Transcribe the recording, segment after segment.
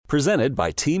Presented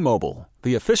by T-Mobile,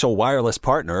 the official wireless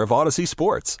partner of Odyssey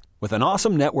Sports. With an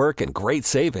awesome network and great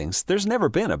savings, there's never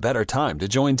been a better time to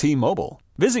join T-Mobile.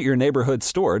 Visit your neighborhood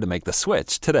store to make the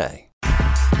switch today.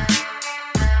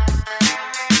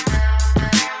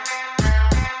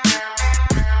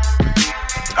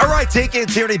 All right, Tiki and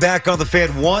Tierney back on the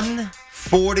Fan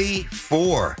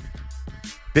 144.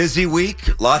 Busy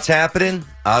week, lots happening.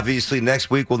 Obviously, next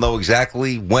week we'll know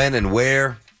exactly when and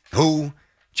where, who.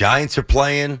 Giants are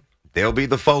playing. They'll be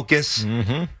the focus.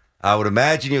 Mm-hmm. I would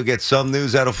imagine you'll get some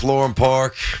news out of Florham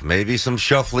Park, maybe some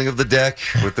shuffling of the deck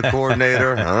with the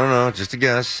coordinator. I don't know, just a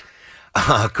guess.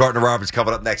 Carton Roberts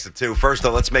coming up next at 2. First,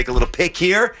 though, let's make a little pick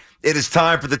here. It is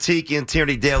time for the Tiki and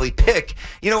Tierney Daily Pick.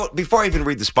 You know what? Before I even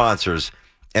read the sponsors,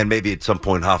 and maybe at some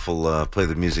point Huff will play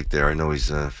the music there. I know he's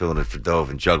filling it for Dove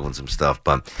and juggling some stuff.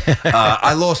 But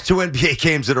I lost 2 NBA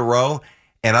games in a row,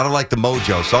 and I don't like the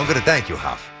mojo, so I'm going to thank you,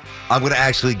 Huff. I'm going to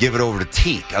actually give it over to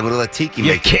Teak. I'm going to let Tiki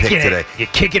make the pick today. You're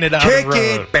kicking it out of the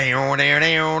road. Kick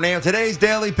it. Today's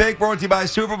Daily Pick brought to you by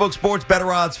Superbook Sports.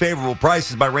 Better odds, favorable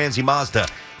prices by Ramsey Mazda.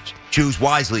 Choose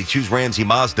wisely. Choose Ramsey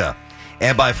Mazda.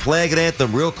 And by Flag and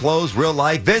Anthem, real clothes, real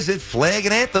life. Visit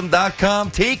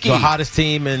flagandanthem.com. Tiki. The hottest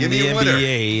team in the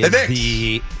NBA is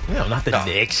the Knicks. not the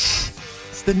Knicks.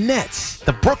 It's the Nets.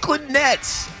 The Brooklyn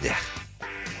Nets. Yeah.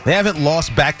 They haven't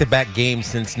lost back-to-back games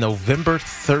since November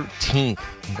 13th.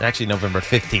 Actually, November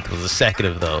 15th was the second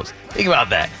of those. Think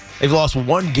about that. They've lost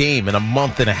 1 game in a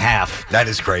month and a half. That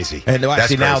is crazy. And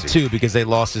actually now crazy. 2 because they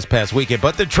lost this past weekend.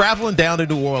 But they're traveling down to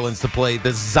New Orleans to play the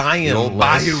Zionless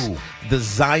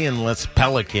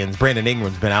Pelicans. Brandon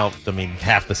Ingram's been out,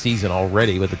 half the season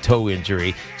already with a toe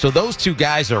injury. So those 2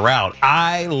 guys are out.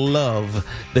 I love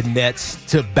the Nets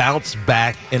to bounce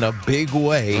back in a big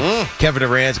way. Kevin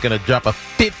Durant's going to drop a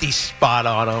 50 spot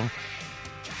on them,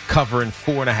 covering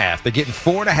 4.5. They're getting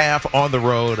 4.5 on the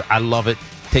road. I love it.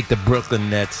 Take the Brooklyn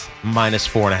Nets minus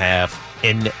 4.5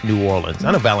 in New Orleans.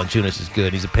 I know Valanciunas is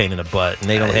good. He's a pain in the butt, and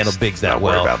they don't handle bigs that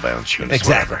well. Not worry about Valanciunas.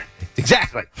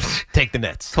 Exactly. Take the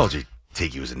Nets. Told you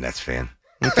Tiki was a Nets fan.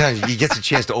 He gets a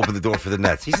chance to open the door for the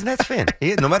Nets. He's a Nets fan.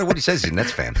 No matter what he says, he's a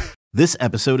Nets fan. This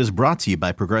episode is brought to you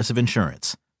by Progressive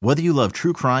Insurance. Whether you love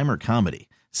true crime or comedy,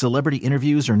 celebrity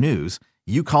interviews or news,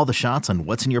 you call the shots on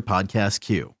what's in your podcast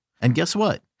queue. And guess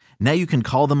what? Now you can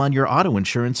call them on your auto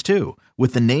insurance, too,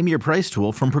 with the Name Your Price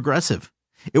tool from Progressive.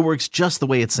 It works just the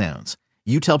way it sounds.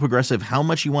 You tell Progressive how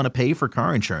much you want to pay for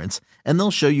car insurance, and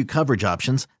they'll show you coverage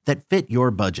options that fit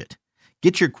your budget.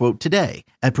 Get your quote today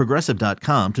at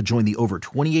Progressive.com to join the over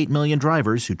 28 million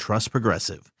drivers who trust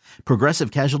Progressive. Progressive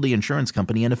Casualty Insurance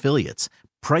Company and Affiliates.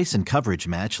 Price and coverage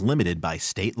match limited by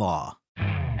state law.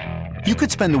 You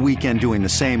could spend the weekend doing the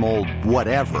same old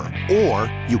whatever,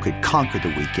 or you could conquer the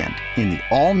weekend in the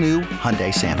all-new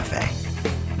Hyundai Santa Fe.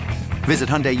 Visit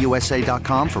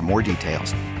HyundaiUSA.com for more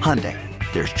details. Hyundai,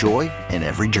 there's joy in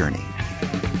every journey.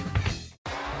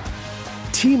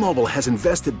 T-Mobile has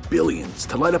invested billions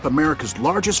to light up America's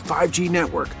largest 5G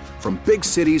network, from big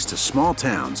cities to small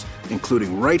towns,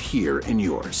 including right here in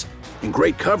yours. And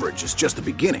great coverage is just the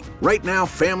beginning. Right now,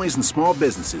 families and small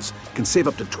businesses can save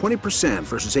up to 20%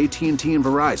 versus AT&T and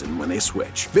Verizon when they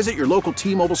switch. Visit your local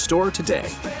T-Mobile store today.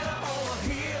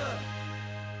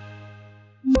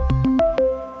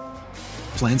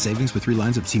 Plan savings with 3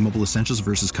 lines of T-Mobile Essentials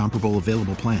versus comparable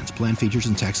available plans. Plan features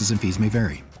and taxes and fees may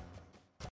vary.